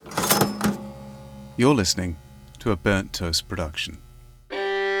You're listening to a Burnt Toast production.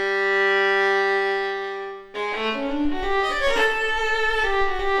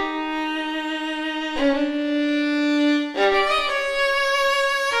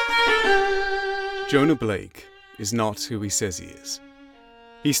 Jonah Blake is not who he says he is.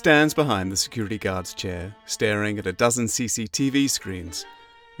 He stands behind the security guard's chair, staring at a dozen CCTV screens,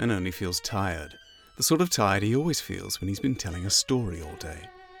 and only feels tired. The sort of tired he always feels when he's been telling a story all day.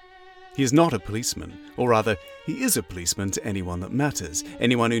 He is not a policeman, or rather, he is a policeman to anyone that matters,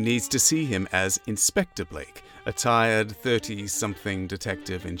 anyone who needs to see him as Inspector Blake, a tired 30-something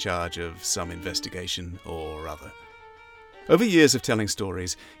detective in charge of some investigation or other. Over years of telling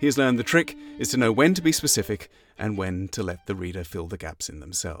stories, he has learned the trick is to know when to be specific and when to let the reader fill the gaps in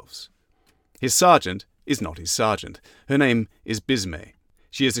themselves. His sergeant is not his sergeant. Her name is Bismay.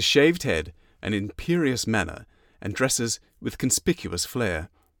 She has a shaved head, an imperious manner, and dresses with conspicuous flair.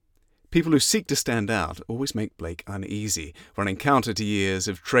 People who seek to stand out always make Blake uneasy, running counter to years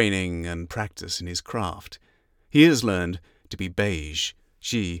of training and practice in his craft. He has learned to be beige.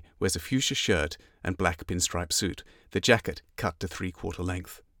 She wears a fuchsia shirt and black pinstripe suit, the jacket cut to 3/4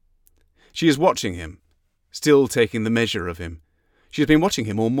 length. She is watching him, still taking the measure of him. She has been watching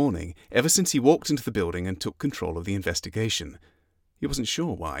him all morning, ever since he walked into the building and took control of the investigation. He wasn't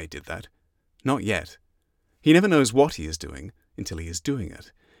sure why he did that. Not yet. He never knows what he is doing until he is doing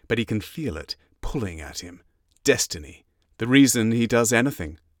it. But he can feel it pulling at him. Destiny. The reason he does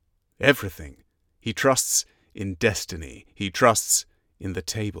anything. Everything. He trusts in destiny. He trusts in the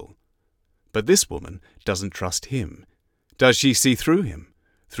table. But this woman doesn't trust him. Does she see through him?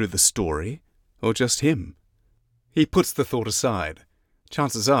 Through the story? Or just him? He puts the thought aside.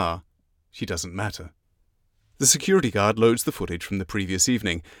 Chances are, she doesn't matter. The security guard loads the footage from the previous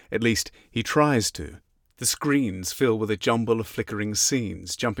evening. At least, he tries to. The screens fill with a jumble of flickering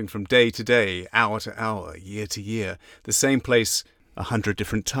scenes, jumping from day to day, hour to hour, year to year, the same place 100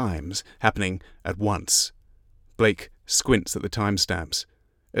 different times, happening at once. Blake squints at the timestamps.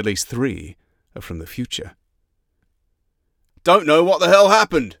 At least 3 are from the future. "Don't know what the hell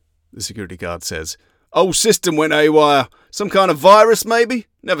happened," the security guard says. "Whole system went haywire. Some kind of virus, maybe?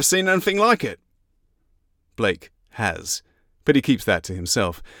 Never seen anything like it." Blake has, but he keeps that to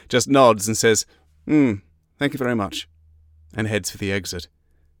himself, just nods and says, "Thank you very much," and heads for the exit.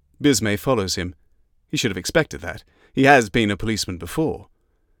 Bismay follows him. He should have expected that. He has been a policeman before.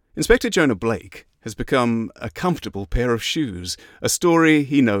 Inspector Jonah Blake has become a comfortable pair of shoes, a story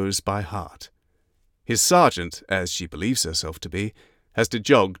he knows by heart. His sergeant, as she believes herself to be, has to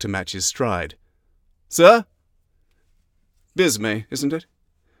jog to match his stride. "Sir?" "Bismay, isn't it?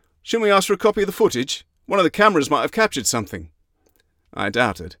 Shouldn't we ask for a copy of the footage? One of the cameras might have captured something." "I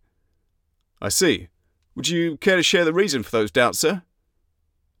doubt it." "I see. Would you care to share the reason for those doubts, sir?"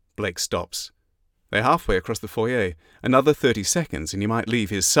 Blake stops. They're halfway across the foyer. Another 30 seconds and he might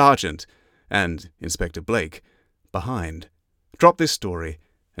leave his sergeant, and Inspector Blake, behind. Drop this story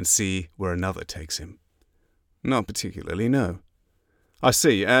and see where another takes him. "Not particularly, no." "I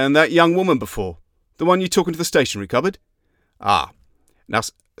see. And that young woman before? The one you took into the stationery cupboard?" "Ah. Now,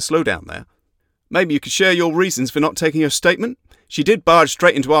 slow down there. Maybe you could share your reasons for not taking her statement? She did barge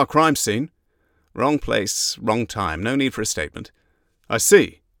straight into our crime scene." "Wrong place, wrong time. No need for a statement." "I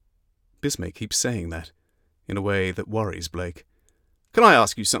see." Bismay keeps saying that, in a way that worries Blake. "Can I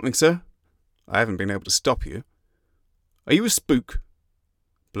ask you something, sir?" "I haven't been able to stop you." "Are you a spook?"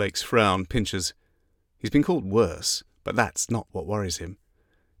 Blake's frown pinches. He's been called worse, but that's not what worries him.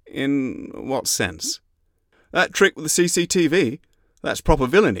 "In what sense?" "That trick with the CCTV, that's proper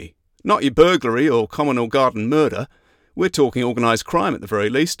villainy. Not your burglary or common or garden murder. We're talking organised crime at the very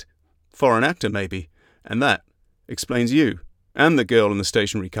least. Foreign actor, maybe. And that explains you, and the girl in the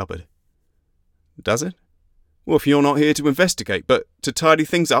stationery cupboard." "Does it?" "Well, if you're not here to investigate, but to tidy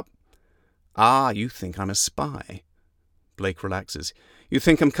things up." "Ah, you think I'm a spy." Blake relaxes. "You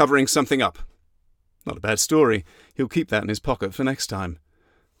think I'm covering something up." "Not a bad story. He'll keep that in his pocket for next time."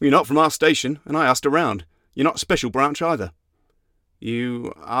 "You're not from our station, and I asked around. You're not a special branch either."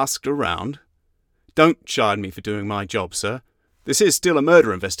 "You asked around?" "Don't chide me for doing my job, sir. This is still a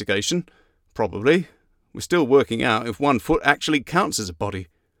murder investigation. Probably. We're still working out if one foot actually counts as a body."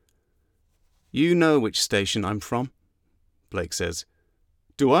 "You know which station I'm from?" Blake says.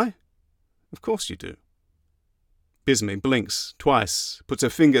 "Do I?" "Of course you do." Bismay blinks twice, puts her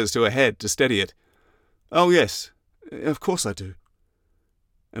fingers to her head to steady it. "Oh, yes. Of course I do."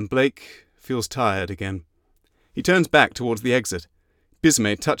 And Blake feels tired again. He turns back towards the exit.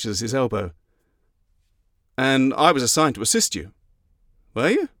 Bismay touches his elbow. "And I was assigned to assist you." "Were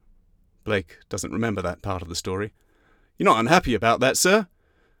you?" Blake doesn't remember that part of the story. "You're not unhappy about that, sir?"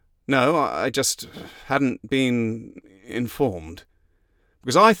 No, I just hadn't been informed.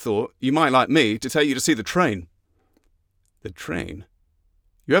 Because I thought you might like me to take you to see the train. The train?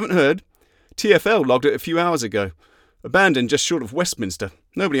 You haven't heard? TfL logged it a few hours ago. Abandoned just short of Westminster.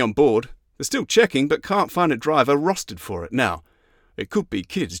 Nobody on board. They're still checking, but can't find a driver rostered for it. Now, it could be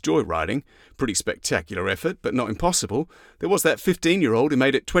kids joyriding. Pretty spectacular effort, but not impossible. There was that 15-year-old who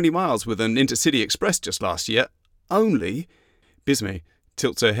made it 20 miles with an Intercity Express just last year. Only... Bismay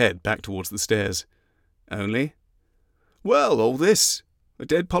tilts her head back towards the stairs. Only? Well, all this. A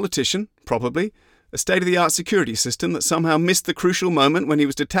dead politician, probably. A state-of-the-art security system that somehow missed the crucial moment when he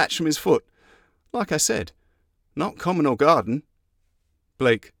was detached from his foot. Like I said, not common or garden.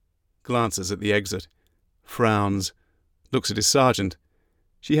 Blake glances at the exit, frowns, looks at his sergeant.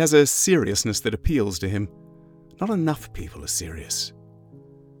 She has a seriousness that appeals to him. Not enough people are serious.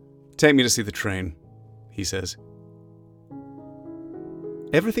 Take me to see the train, he says.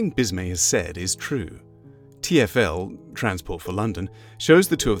 Everything Bismay has said is true. TfL, Transport for London, shows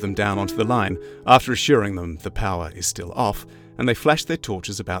the two of them down onto the line after assuring them the power is still off, and they flash their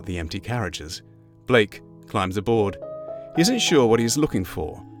torches about the empty carriages. Blake climbs aboard. He isn't sure what he is looking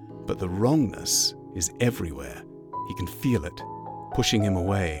for, but the wrongness is everywhere. He can feel it, pushing him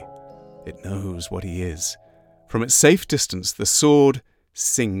away. It knows what he is. From its safe distance, the sword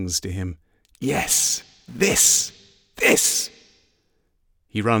sings to him. Yes, this!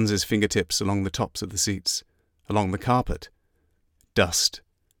 He runs his fingertips along the tops of the seats, along the carpet. Dust,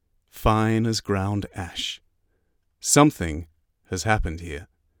 fine as ground ash. Something has happened here.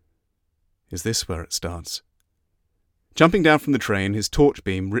 Is this where it starts? Jumping down from the train, his torch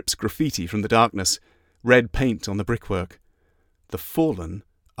beam rips graffiti from the darkness, red paint on the brickwork. The fallen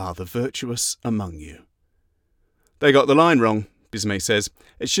are the virtuous among you. They got the line wrong, Bismay says.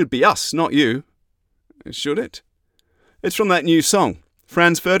 It should be us, not you. Should it? It's from that new song.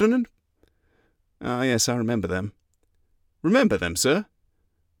 Franz Ferdinand? Ah, yes, I remember them. Remember them, sir?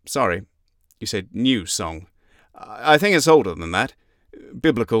 Sorry, you said new song. I think it's older than that.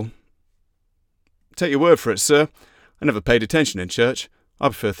 Biblical. Take your word for it, sir. I never paid attention in church. I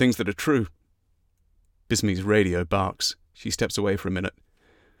prefer things that are true. Bismay's radio barks. She steps away for a minute.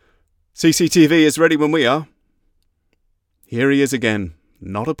 CCTV is ready when we are. Here he is again,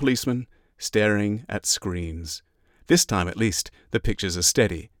 not a policeman, staring at screens. This time, at least, the pictures are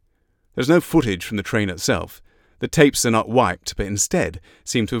steady. There's no footage from the train itself. The tapes are not wiped, but instead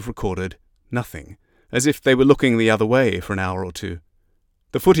seem to have recorded nothing, as if they were looking the other way for an hour or two.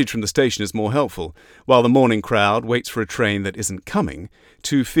 The footage from the station is more helpful. While the morning crowd waits for a train that isn't coming,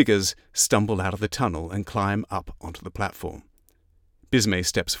 two figures stumble out of the tunnel and climb up onto the platform. Bismay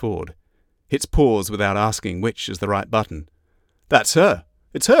steps forward, hits pause without asking which is the right button. That's her.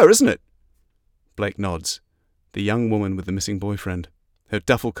 It's her, isn't it? Blake nods. The young woman with the missing boyfriend. Her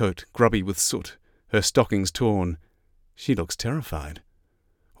duffel coat grubby with soot, her stockings torn. She looks terrified.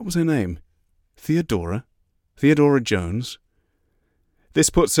 What was her name? Theodora? Theodora Jones? This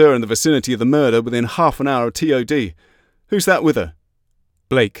puts her in the vicinity of the murder within half an hour of TOD. Who's that with her?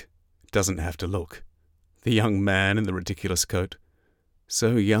 Blake doesn't have to look. The young man in the ridiculous coat.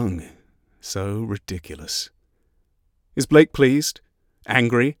 So young, so ridiculous. Is Blake pleased?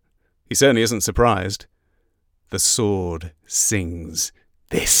 Angry? He certainly isn't surprised. The sword sings.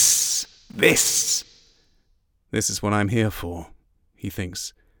 This is what I'm here for, he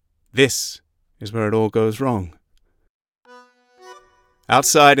thinks. This is where it all goes wrong.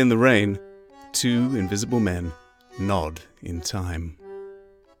 Outside in the rain, two invisible men nod in time.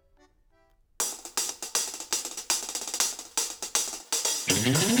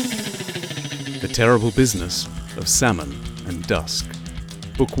 The Terrible Business of Salmon and Dusk.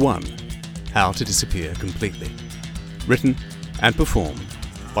 Book 1. How to Disappear Completely. Written and performed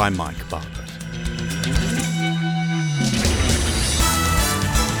by Mike Bartlett.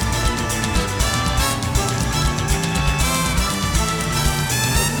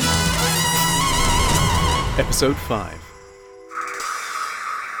 Episode 5.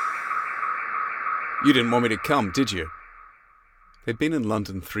 You didn't want me to come, did you? They'd been in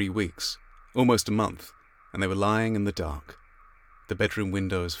London 3 weeks, almost a month, and they were lying in the dark. The bedroom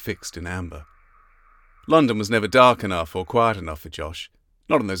windows fixed in amber. London was never dark enough or quiet enough for Josh,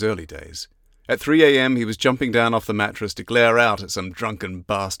 not in those early days. At 3 a.m. he was jumping down off the mattress to glare out at some drunken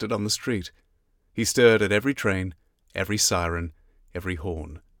bastard on the street. He stirred at every train, every siren, every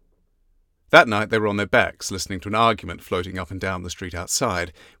horn. That night they were on their backs, listening to an argument floating up and down the street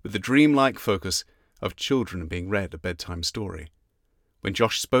outside, with the dreamlike focus of children being read a bedtime story. When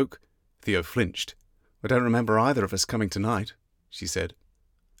Josh spoke, Theo flinched. I don't remember either of us coming tonight, she said.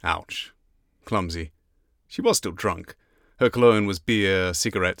 Ouch. Clumsy. She was still drunk. Her cologne was beer,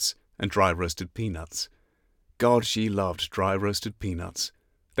 cigarettes, and dry roasted peanuts. God, she loved dry roasted peanuts.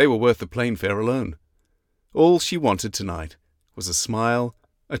 They were worth the plane fare alone. All she wanted tonight was a smile,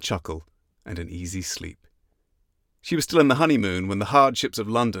 a chuckle, and an easy sleep. She was still in the honeymoon when the hardships of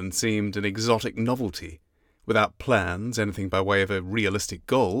London seemed an exotic novelty. Without plans, anything by way of a realistic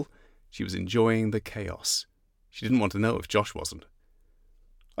goal, she was enjoying the chaos. She didn't want to know if Josh wasn't.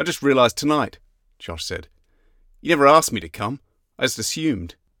 "I just realised tonight," Josh said. "You never asked me to come. I just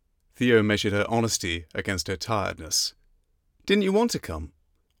assumed." Theo measured her honesty against her tiredness. "Didn't you want to come?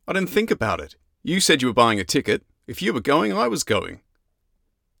 I didn't think about it. You said you were buying a ticket. If you were going, I was going."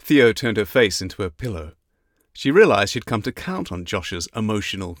 Theo turned her face into her pillow. She realised she'd come to count on Josh's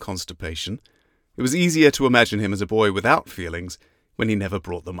emotional constipation. It was easier to imagine him as a boy without feelings when he never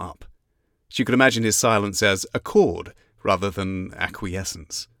brought them up. She could imagine his silence as accord rather than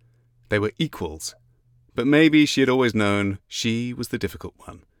acquiescence. They were equals, but maybe she had always known she was the difficult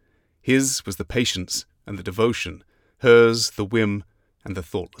one. His was the patience and the devotion, hers the whim and the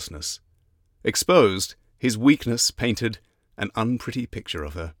thoughtlessness. Exposed, his weakness painted an unpretty picture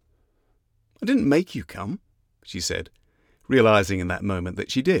of her. "I didn't make you come," she said, realising in that moment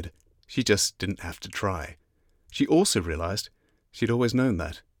that she did. She just didn't have to try. She also realised she'd always known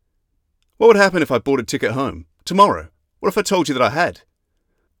that. "What would happen if I bought a ticket home? Tomorrow? What if I told you that I had?"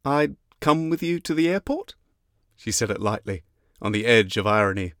 "I'd come with you to the airport?" She said it lightly, on the edge of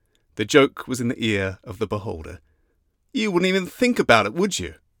irony. The joke was in the ear of the beholder. "You wouldn't even think about it, would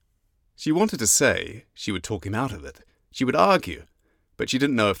you?" She wanted to say she would talk him out of it. She would argue, but she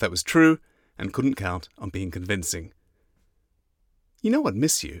didn't know if that was true and couldn't count on being convincing. "You know I'd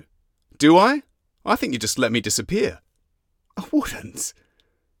miss you." "Do I? I think you'd just let me disappear." "I wouldn't."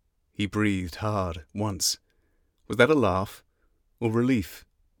 He breathed hard once. Was that a laugh or relief?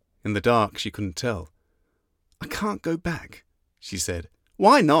 In the dark, she couldn't tell. "I can't go back," she said.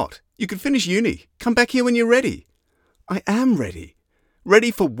 "Why not? You can finish uni. Come back here when you're ready." "I am ready."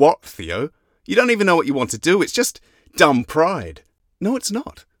 "Ready for what, Theo? You don't even know what you want to do. It's just dumb pride." "No, it's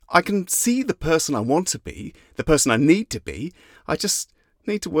not. I can see the person I want to be, the person I need to be. I just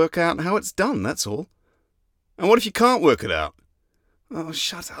need to work out how it's done, that's all." "And what if you can't work it out?" "Oh,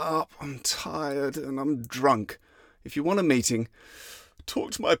 shut up. I'm tired and I'm drunk. If you want a meeting,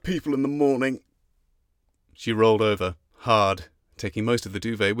 talk to my people in the morning." She rolled over, hard, taking most of the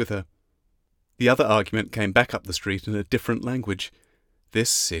duvet with her. The other argument came back up the street in a different language. This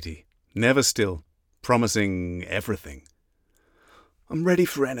city, never still, promising everything. "I'm ready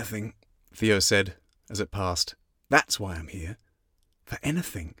for anything," Theo said, as it passed. "That's why I'm here. For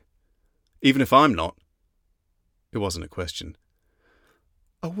anything. Even if I'm not." It wasn't a question.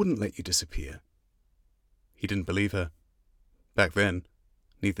 "I wouldn't let you disappear." He didn't believe her. Back then,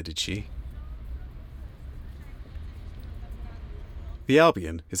 neither did she. The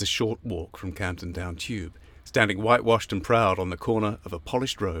Albion is a short walk from Camden Down Tube, standing whitewashed and proud on the corner of a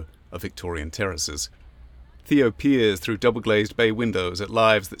polished row of Victorian terraces. Theo peers through double-glazed bay windows at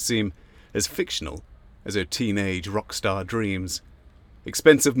lives that seem as fictional as her teenage rock star dreams.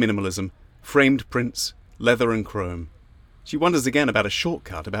 Expensive minimalism, framed prints, leather and chrome. She wonders again about a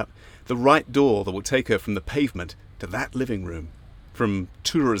shortcut, about the right door that will take her from the pavement to that living room, from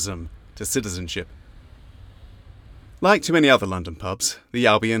tourism to citizenship. Like too many other London pubs, the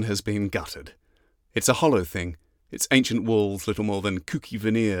Albion has been gutted. It's a hollow thing, its ancient walls little more than kooky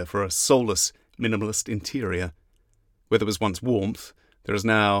veneer for a soulless, minimalist interior. Where there was once warmth, there is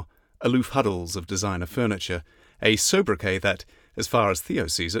now aloof huddles of designer furniture, a sobriquet that, as far as Theo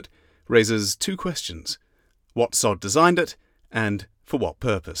sees it, raises two questions. What sod designed it, and for what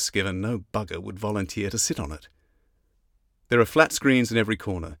purpose, given no bugger would volunteer to sit on it? There are flat screens in every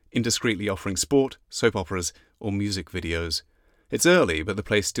corner, indiscreetly offering sport, soap operas, or music videos. It's early, but the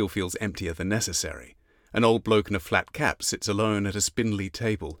place still feels emptier than necessary. An old bloke in a flat cap sits alone at a spindly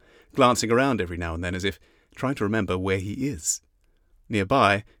table, glancing around every now and then as if trying to remember where he is.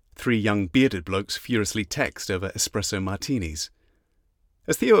 Nearby, 3 young bearded blokes furiously text over espresso martinis.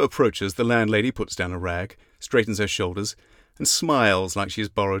 As Theo approaches, the landlady puts down a rag, straightens her shoulders, and smiles like she has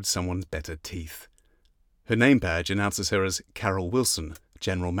borrowed someone's better teeth. Her name badge announces her as Carol Wilson,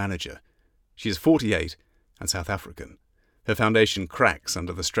 General Manager. She is 48 and South African. Her foundation cracks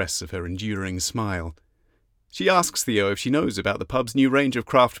under the stress of her enduring smile. She asks Theo if she knows about the pub's new range of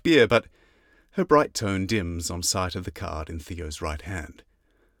craft beer, but her bright tone dims on sight of the card in Theo's right hand.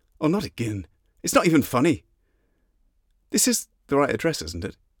 "Oh, not again. It's not even funny." "This is the right address, isn't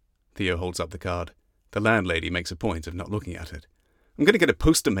it?" Theo holds up the card. The landlady makes a point of not looking at it. "I'm going to get a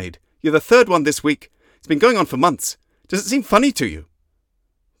poster made. You're the 3rd one this week. It's been going on for months. Does it seem funny to you?"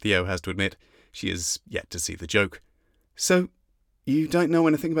 Theo has to admit she is yet to see the joke. "So, You don't know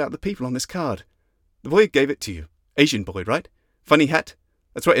anything about the people on this card. The boy gave it to you. Asian boy, right? Funny hat?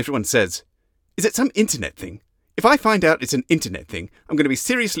 That's what everyone says. Is it some internet thing? If I find out it's an internet thing, I'm going to be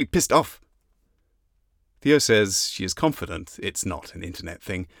seriously pissed off. Theo says she is confident it's not an internet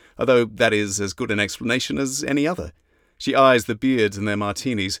thing, although that is as good an explanation as any other. She eyes the beards and their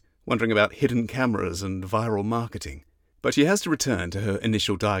martinis, wondering about hidden cameras and viral marketing. But she has to return to her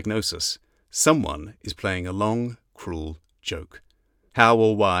initial diagnosis. Someone is playing a long, cruel joke. How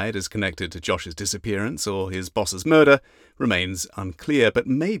or why it is connected to Josh's disappearance or his boss's murder remains unclear, but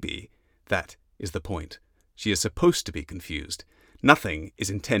maybe that is the point. She is supposed to be confused. Nothing is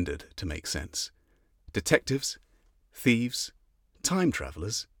intended to make sense. Detectives? Thieves? Time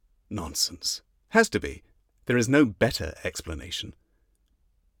travelers? Nonsense. Has to be. There is no better explanation.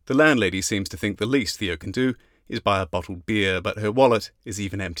 The landlady seems to think the least Theo can do is buy a bottled beer, but her wallet is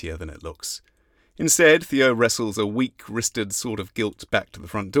even emptier than it looks. Instead, Theo wrestles a weak-wristed sort of guilt back to the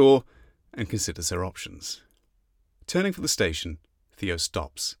front door and considers her options. Turning for the station, Theo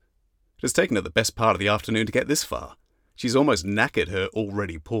stops. It has taken her the best part of the afternoon to get this far. She's almost knackered her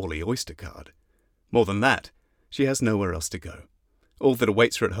already poorly Oyster card. More than that, she has nowhere else to go. All that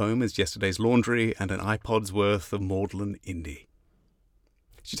awaits her at home is yesterday's laundry and an iPod's worth of maudlin indie.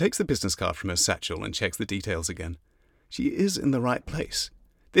 She takes the business card from her satchel and checks the details again. She is in the right place.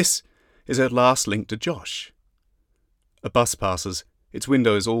 This is her last link to Josh. A bus passes, its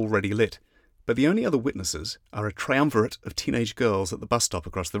windows already lit, but the only other witnesses are a triumvirate of teenage girls at the bus stop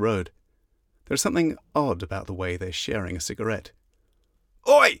across the road. There is something odd about the way they're sharing a cigarette.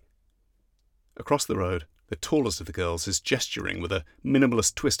 Oi! Across the road, the tallest of the girls is gesturing with a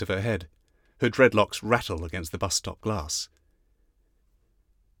minimalist twist of her head. Her dreadlocks rattle against the bus stop glass.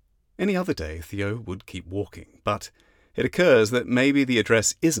 Any other day, Theo would keep walking, but it occurs that maybe the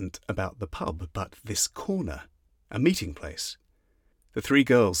address isn't about the pub, but this corner, a meeting place. The three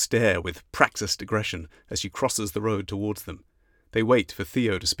girls stare with practiced aggression as she crosses the road towards them. They wait for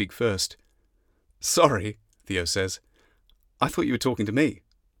Theo to speak first. Sorry, Theo says. I thought you were talking to me.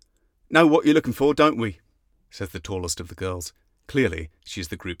 Know what you're looking for, don't we? Says the tallest of the girls. Clearly, she's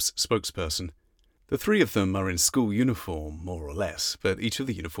the group's spokesperson. The three of them are in school uniform, more or less, but each of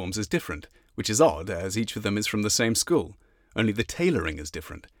the uniforms is different, which is odd, as each of them is from the same school. Only the tailoring is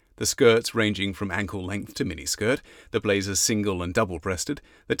different. The skirts ranging from ankle length to miniskirt, the blazers single and double-breasted,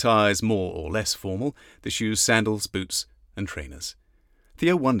 the ties more or less formal, the shoes sandals, boots, and trainers.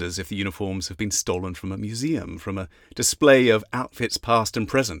 Theo wonders if the uniforms have been stolen from a museum, from a display of outfits past and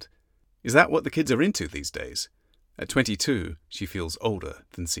present. Is that what the kids are into these days? At 22, she feels older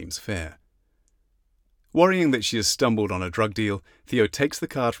than seems fair. Worrying that she has stumbled on a drug deal, Theo takes the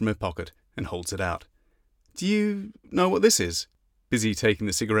card from her pocket and holds it out. Do you know what this is? Busy taking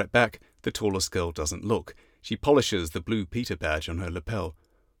the cigarette back, the tallest girl doesn't look. She polishes the blue Peter badge on her lapel.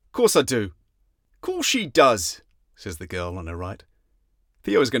 Course I do. Course she does, says the girl on her right.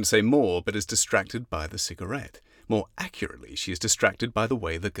 Theo is going to say more, but is distracted by the cigarette. More accurately, she is distracted by the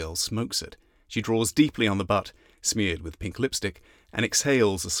way the girl smokes it. She draws deeply on the butt, smeared with pink lipstick, and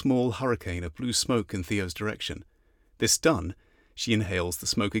exhales a small hurricane of blue smoke in Theo's direction. This done, she inhales the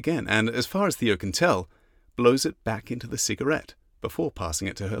smoke again, and, as far as Theo can tell, blows it back into the cigarette, before passing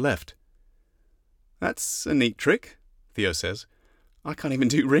it to her left. That's a neat trick, Theo says. I can't even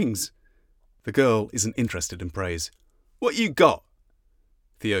do rings. The girl isn't interested in praise. What you got?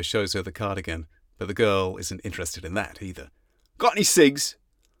 Theo shows her the card again, but the girl isn't interested in that either. Got any cigs?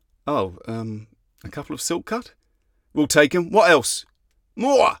 Oh, a couple of silk cut? We'll take 'em. What else?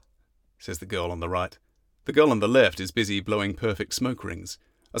 More, says the girl on the right. The girl on the left is busy blowing perfect smoke rings.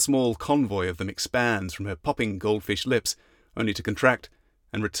 A small convoy of them expands from her popping goldfish lips, only to contract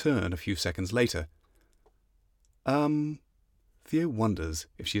and return a few seconds later. Theo wonders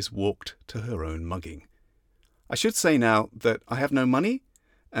if she has walked to her own mugging. I should say now that I have no money,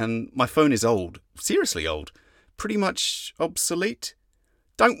 and my phone is old, seriously old, pretty much obsolete.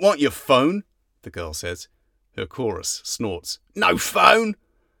 Don't want your phone, the girl says. Her chorus snorts. No phone!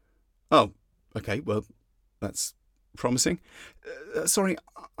 Oh, okay, well, that's promising. Sorry,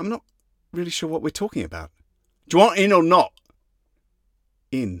 I'm not really sure what we're talking about. Do you want in or not?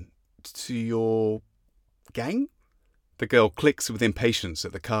 In? To your gang? The girl clicks with impatience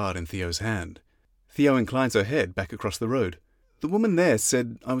at the card in Theo's hand. Theo inclines her head back across the road. The woman there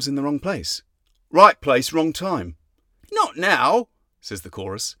said I was in the wrong place. Right place, wrong time. Not now, says the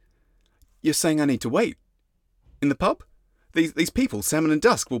chorus. You're saying I need to wait? In the pub? These people, Salmon and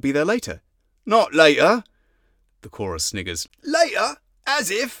Dusk, will be there later. Not later, the chorus sniggers. Later?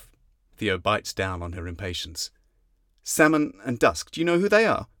 As if? Theo bites down on her impatience. Salmon and Dusk, do you know who they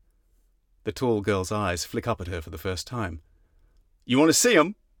are? The tall girl's eyes flick up at her for the first time. You want to see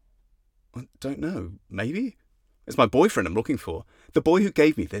him? I don't know. Maybe? It's my boyfriend I'm looking for. The boy who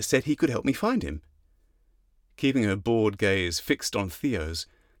gave me this said he could help me find him. Keeping her bored gaze fixed on Theo's,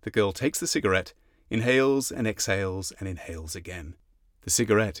 the girl takes the cigarette, inhales and exhales and inhales again. The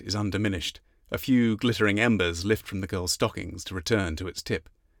cigarette is undiminished. A few glittering embers lift from the girl's stockings to return to its tip.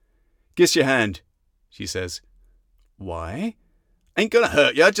 Kiss your hand, she says. Why? Ain't gonna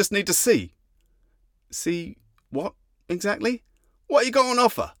hurt you, I just need to see. See what, exactly? What you got on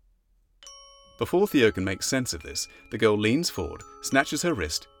offer? Before Theo can make sense of this, the girl leans forward, snatches her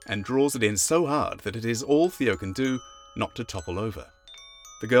wrist, and draws it in so hard that it is all Theo can do not to topple over.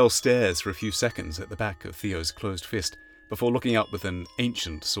 The girl stares for a few seconds at the back of Theo's closed fist before looking up with an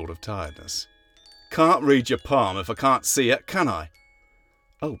ancient sort of tiredness. Can't read your palm if I can't see it, can I?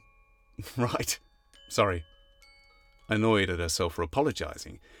 Oh, right. Sorry. Annoyed at herself for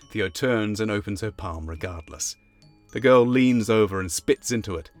apologising, Theo turns and opens her palm regardless. The girl leans over and spits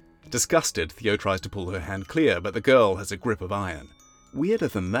into it. Disgusted, Theo tries to pull her hand clear, but the girl has a grip of iron. Weirder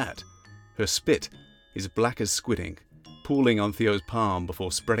than that, her spit is black as squid ink, pooling on Theo's palm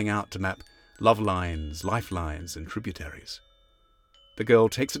before spreading out to map love lines, lifelines, and tributaries. The girl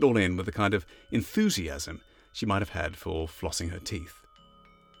takes it all in with the kind of enthusiasm she might have had for flossing her teeth.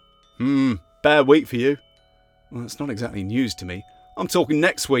 Bad week for you. Well, it's not exactly news to me. I'm talking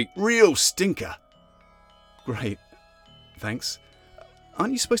next week, real stinker. Great, thanks.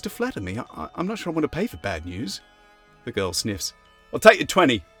 Aren't you supposed to flatter me? I'm not sure I want to pay for bad news. The girl sniffs. I'll take you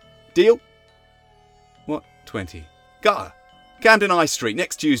 20. Deal? What 20? Gutter. Camden High Street,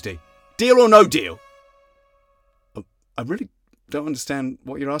 next Tuesday. Deal or no deal? I really don't understand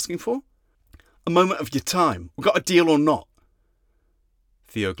what you're asking for. A moment of your time. We've got a deal or not?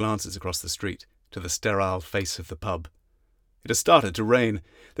 Theo glances across the street to the sterile face of the pub. It has started to rain.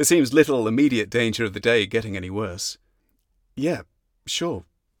 There seems little immediate danger of the day getting any worse. Yeah, sure.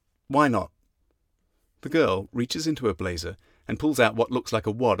 Why not? The girl reaches into her blazer and pulls out what looks like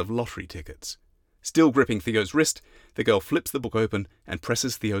a wad of lottery tickets. Still gripping Theo's wrist, the girl flips the book open and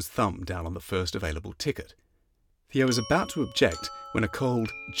presses Theo's thumb down on the first available ticket. Theo is about to object when a cold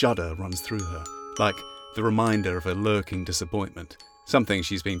judder runs through her, like the reminder of a lurking disappointment, something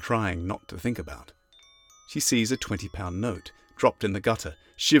she's been trying not to think about. She sees a £20 note dropped in the gutter,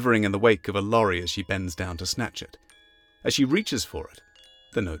 shivering in the wake of a lorry as she bends down to snatch it. As she reaches for it,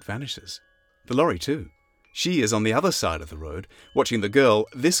 the note vanishes. The lorry too. She is on the other side of the road, watching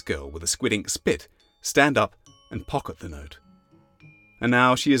this girl with a squid ink spit, stand up and pocket the note. And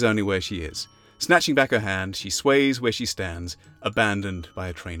now she is only where she is. Snatching back her hand, she sways where she stands, abandoned by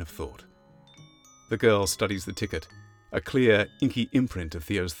a train of thought. The girl studies the ticket. A clear, inky imprint of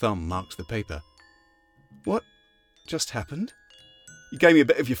Theo's thumb marks the paper. What just happened? You gave me a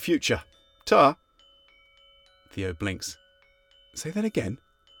bit of your future. Ta. Theo blinks. Say that again.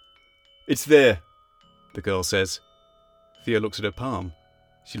 It's there, the girl says. Theo looks at her palm.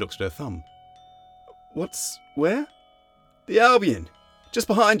 She looks at her thumb. What's where? The Albion, just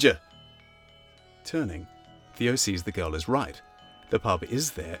behind you. Turning, Theo sees the girl is right. The pub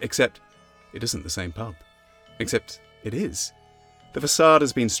is there, except it isn't the same pub. Except it is. The facade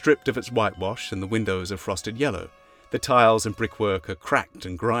has been stripped of its whitewash and the windows are frosted yellow. The tiles and brickwork are cracked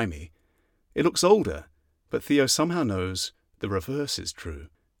and grimy. It looks older, but Theo somehow knows the reverse is true.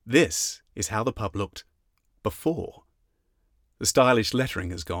 This is how the pub looked before. The stylish lettering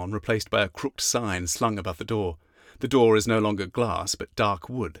has gone, replaced by a crooked sign slung above the door. The door is no longer glass, but dark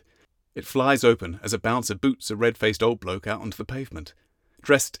wood. It flies open as a bouncer boots a red-faced old bloke out onto the pavement.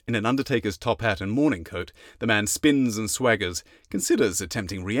 Dressed in an undertaker's top hat and morning coat, the man spins and swaggers, considers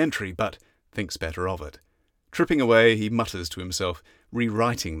attempting re-entry, but thinks better of it. Tripping away, he mutters to himself,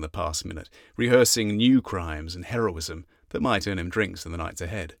 rewriting the past minute, rehearsing new crimes and heroism that might earn him drinks in the nights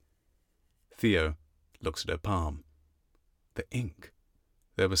ahead. Theo looks at her palm. The ink.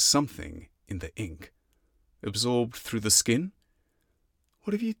 There was something in the ink. Absorbed through the skin?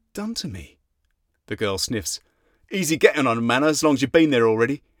 What have you done to me? The girl sniffs. Easy getting on a manor as long as you've been there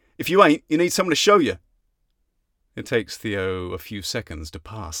already. If you ain't, you need someone to show you. It takes Theo a few seconds to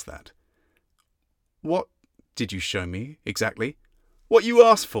pass that. What did you show me, exactly? What you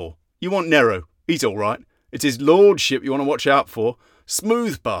asked for. You want Nero. He's all right. It's his lordship you want to watch out for.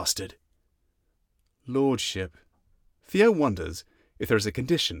 Smooth bastard. Lordship. Theo wonders if there is a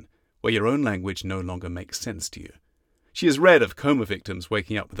condition where your own language no longer makes sense to you. She has read of coma victims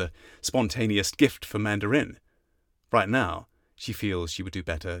waking up with a spontaneous gift for Mandarin. Right now, she feels she would do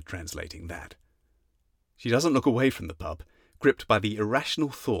better translating that. She doesn't look away from the pub, gripped by the irrational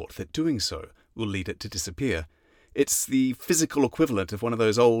thought that doing so will lead it to disappear. It's the physical equivalent of one of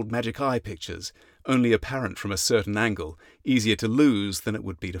those old magic eye pictures, only apparent from a certain angle, easier to lose than it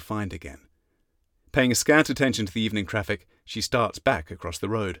would be to find again. Paying scant attention to the evening traffic, she starts back across the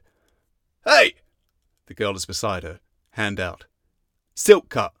road. "Hey!" The girl is beside her, hand out. "Silk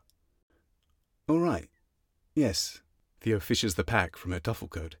cut." "All right. Yes." Theo fishes the pack from her duffel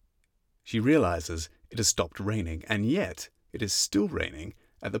coat. She realizes it has stopped raining, and yet it is still raining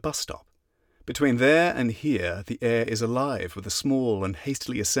at the bus stop. Between there and here, the air is alive with a small and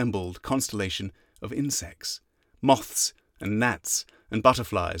hastily assembled constellation of insects, moths and gnats and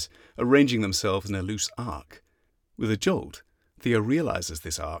butterflies arranging themselves in a loose arc. With a jolt, Theo realizes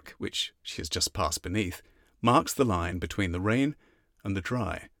this arc, which she has just passed beneath, marks the line between the rain and the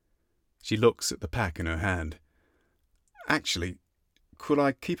dry. She looks at the pack in her hand. "Actually, could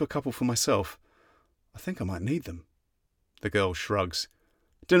I keep a couple for myself? I think I might need them." The girl shrugs.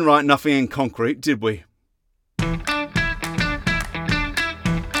 "Didn't write nothing in concrete, did we?"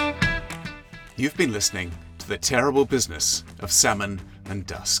 You've been listening to The Terrible Business of Salmon and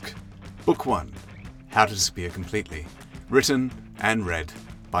Dusk. Book 1, How to Disappear Completely. Written and read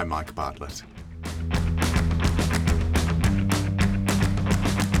by Mike Bartlett.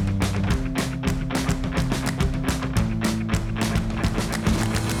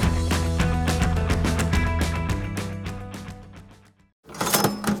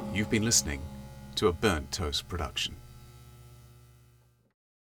 You've been listening to a Burnt Toast production.